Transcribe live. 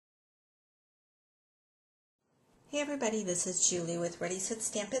Hey everybody, this is Julie with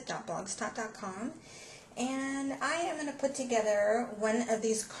ReadySetStampIt.blogspot.com, and I am going to put together one of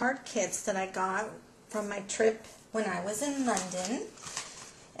these card kits that I got from my trip when I was in London.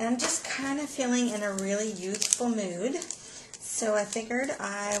 And I'm just kind of feeling in a really youthful mood, so I figured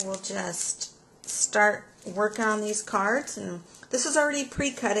I will just start working on these cards. And this is already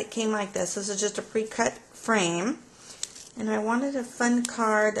pre-cut. It came like this. This is just a pre-cut frame, and I wanted a fun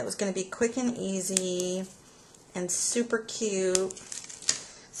card that was going to be quick and easy and super cute.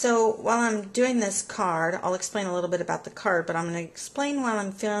 So while I'm doing this card, I'll explain a little bit about the card, but I'm going to explain while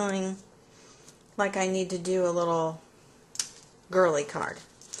I'm feeling like I need to do a little girly card.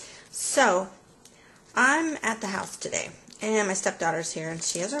 So I'm at the house today, and my stepdaughter's here, and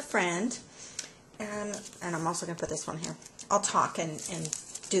she has her friend, and I'm also going to put this one here. I'll talk and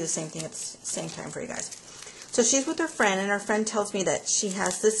do the same thing at the same time for you guys. So she's with her friend, and her friend tells me that she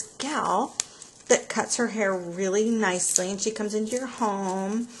has this gal that cuts her hair really nicely, and she comes into your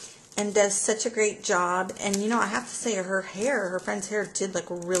home and does such a great job. And you know, I have to say, her friend's hair did look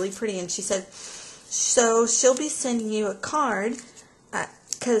really pretty, and she said, so she'll be sending you a card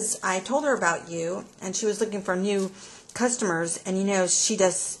because I told her about you, and she was looking for new customers, and you know, she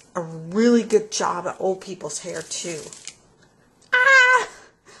does a really good job at old people's hair too. I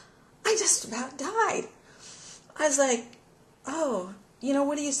just about died. I was like, oh, you know,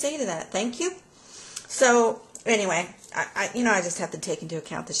 what do you say to that? Thank you. So anyway, I just have to take into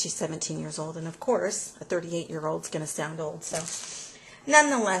account that she's 17 years old, and of course, a 38-year-old is going to sound old. So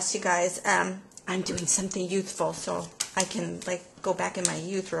nonetheless, you guys, I'm doing something youthful, so I can like go back in my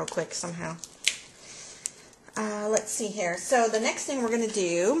youth real quick somehow. Let's see here. So the next thing we're going to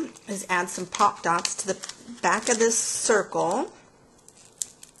do is add some pop dots to the back of this circle.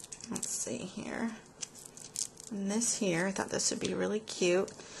 Let's see here. And this here, I thought this would be really cute.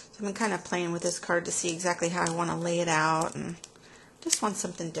 So I've been kind of playing with this card to see exactly how I want to lay it out, and just want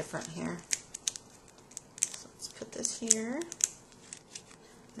something different here. So let's put this here,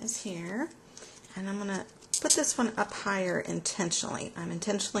 and I'm going to put this one up higher intentionally. I'm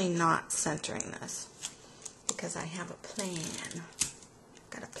intentionally not centering this because I have a plan.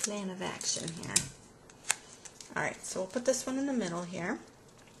 Got a plan of action here. Alright, so we'll put this one in the middle here.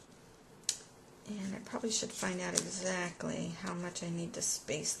 And I probably should find out exactly how much I need to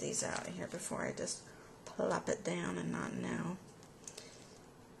space these out here before I just plop it down and not know.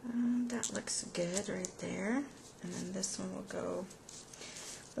 That looks good right there. And then this one will go,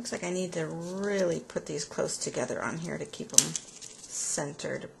 looks like I need to really put these close together on here to keep them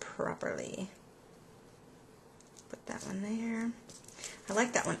centered properly. Put that one there. I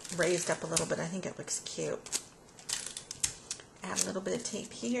like that one raised up a little bit. I think it looks cute. Add a little bit of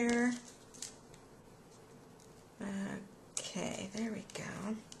tape here. Okay, there we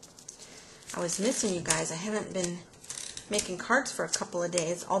go. I was missing you guys. I haven't been making cards for a couple of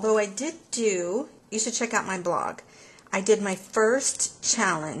days, although I did do, you should check out my blog. I did my first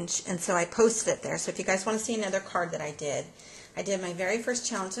challenge, and so I posted it there. So if you guys want to see another card that I did my very first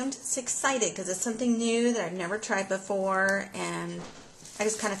challenge. I'm just excited because it's something new that I've never tried before, and I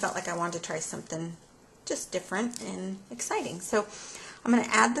just kind of felt like I wanted to try something just different and exciting. So I'm going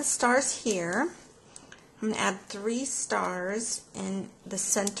to add the stars here. I'm going to add 3 stars in the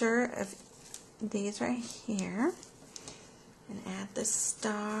center of these right here, and add the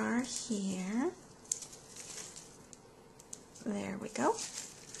star here. There we go.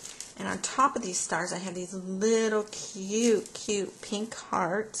 And on top of these stars, I have these little cute pink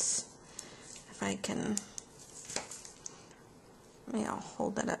hearts. If I can, maybe I'll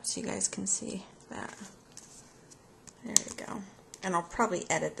hold that up so you guys can see that. There we go. And I'll probably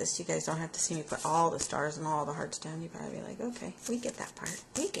edit this. You guys don't have to see me put all the stars and all the hearts down. You probably be like, okay, we get that part.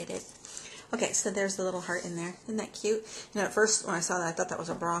 We get it. Okay, so there's the little heart in there. Isn't that cute? You know, at first when I saw that, I thought that was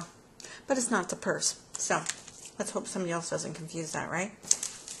a bra. But it's not, it's a purse. So let's hope somebody else doesn't confuse that, right?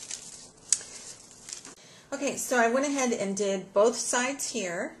 Okay, so I went ahead and did both sides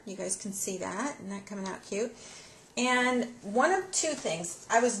here. You guys can see that. Isn't that coming out cute? And one of 2 things,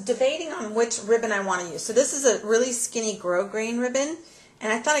 I was debating on which ribbon I want to use. So this is a really skinny grosgrain ribbon,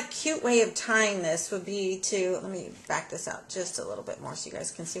 and I thought a cute way of tying this would be to, let me back this out just a little bit more so you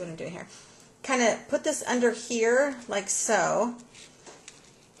guys can see what I'm doing here. Kind of put this under here like so,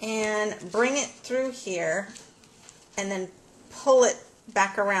 and bring it through here, and then pull it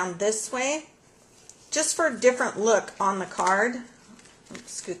back around this way, just for a different look on the card.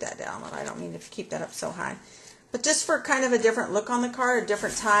 Scoot that down, I don't mean to keep that up so high. But just for kind of a different look on the card, a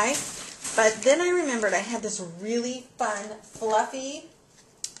different tie. But then I remembered I had this really fun, fluffy,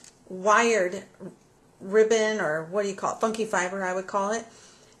 wired ribbon, or what do you call it? Funky fiber, I would call it.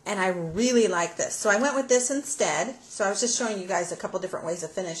 and I really like this. So I went with this instead. So I was just showing you guys a couple different ways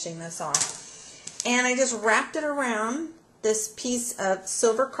of finishing this off. And I just wrapped it around this piece of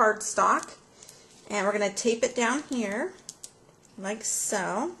silver cardstock, and we're going to tape it down here like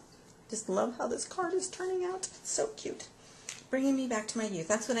so. Just love how this card is turning out. It's so cute. Bringing me back to my youth.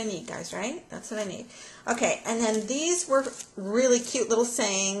 That's what I need, guys, right? That's what I need. Okay, and then these were really cute little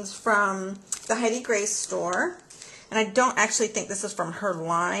sayings from the Heidi Grace store. And I don't actually think this is from her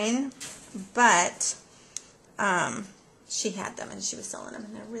line, but she had them and she was selling them,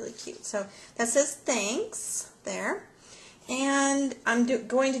 and they're really cute. So that says thanks there. And I'm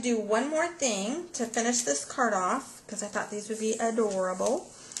going to do one more thing to finish this card off, because I thought these would be adorable.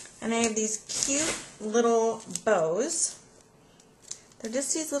 And I have these cute little bows. They're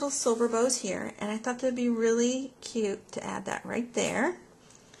just these little silver bows here, and I thought they'd be really cute to add that right there.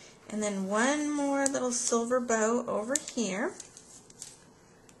 And then one more little silver bow over here,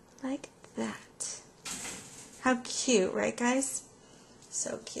 like that. How cute, right, guys?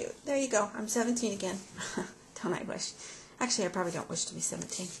 So cute. There you go. I'm 17 again. Don't I wish? Actually, I probably don't wish to be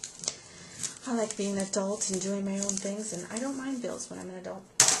 17. I like being an adult and doing my own things, and I don't mind bills when I'm an adult.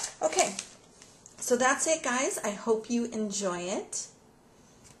 Okay, so that's it, guys. I hope you enjoy it.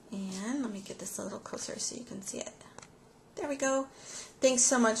 And let me get this a little closer so you can see it. There we go. Thanks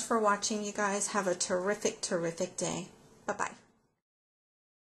so much for watching, you guys. Have a terrific, terrific day. Bye-bye.